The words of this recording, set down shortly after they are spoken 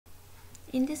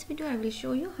In this video I will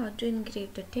show you how to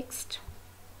engrave the text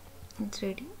in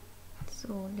 3D.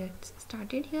 So let's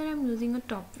start it. Here I am using a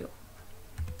top view.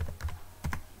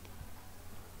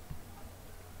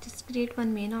 Just create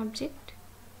one main object.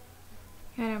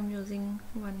 Here I am using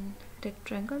one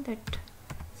rectangle that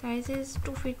size is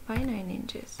 2 feet by 9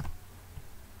 inches.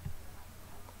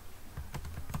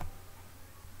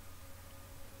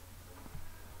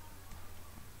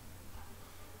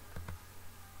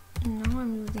 Now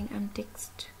I'm using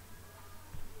mtext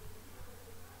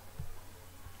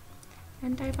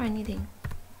and type anything.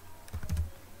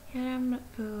 Here I'm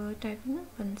typing a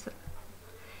pencil.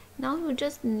 Now you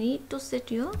just need to set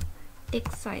your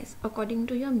text size according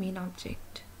to your main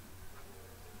object.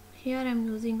 Here I'm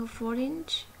using a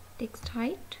 4-inch text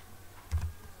height.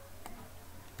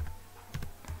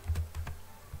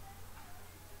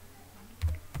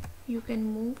 You can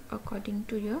move according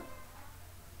to your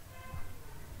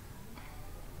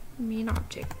main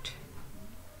object.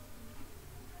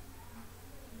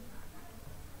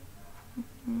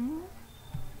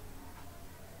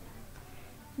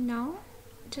 Now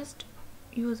just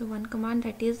use one command,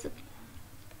 that is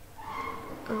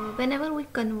whenever we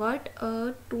convert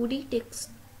a 2D text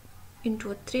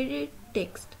into a 3D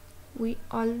text, we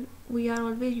are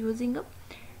always using a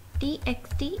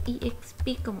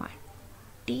txt-exp command.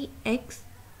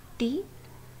 txt-exp,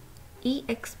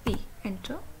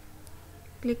 enter.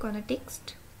 Click on a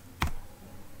text,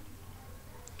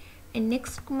 and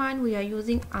next command we are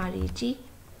using reg,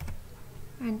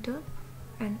 enter,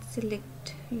 and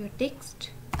select your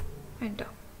text, enter.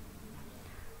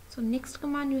 So next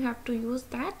command you have to use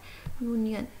that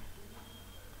union.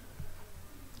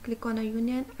 Click on a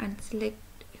union and select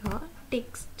your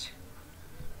text.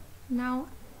 Now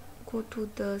go to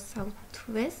the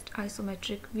southwest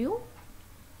isometric view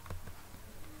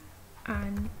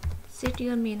and set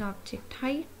your main object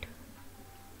height.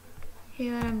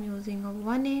 Here I am using a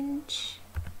 1 inch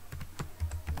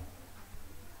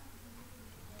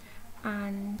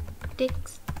and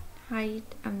text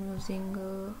height I'm using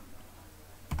a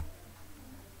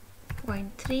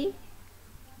 0.3.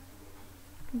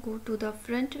 Go to the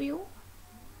front view,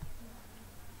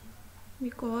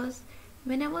 because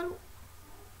whenever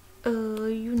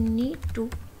you need to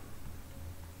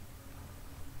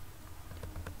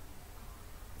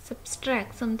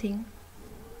subtract something,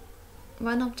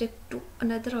 one object to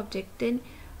another object, then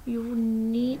you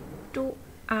need to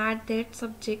add that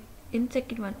subject in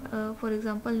second one. For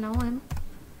example, now I am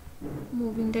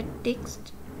moving the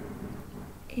text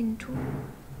into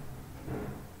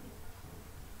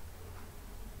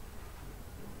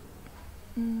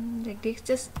like this.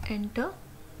 Just enter,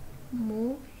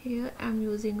 move. Here I am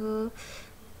using a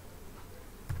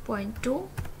 0.2.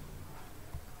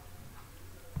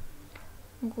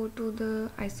 Go to the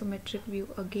isometric view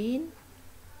again,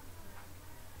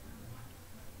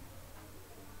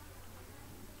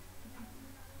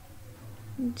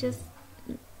 just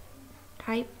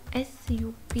type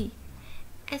SUB.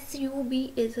 SUB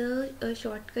is a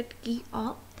shortcut key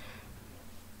of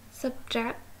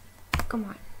subtract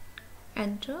command.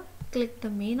 Enter, click the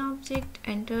main object,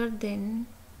 enter, then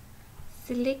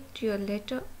select your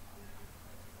letter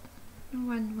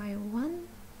one by one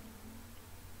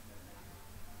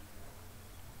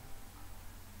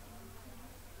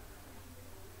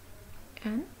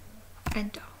and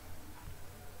enter.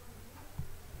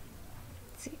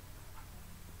 See,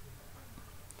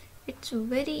 it's a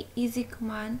very easy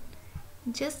command.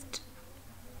 Just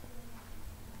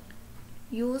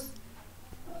use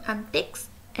mtext,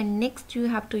 and next you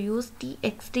have to use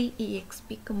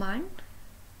txt-exp command.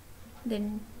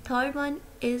 Then third one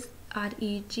is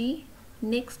reg,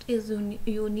 next is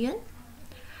union,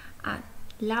 and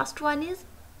last one is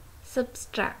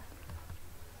subtract.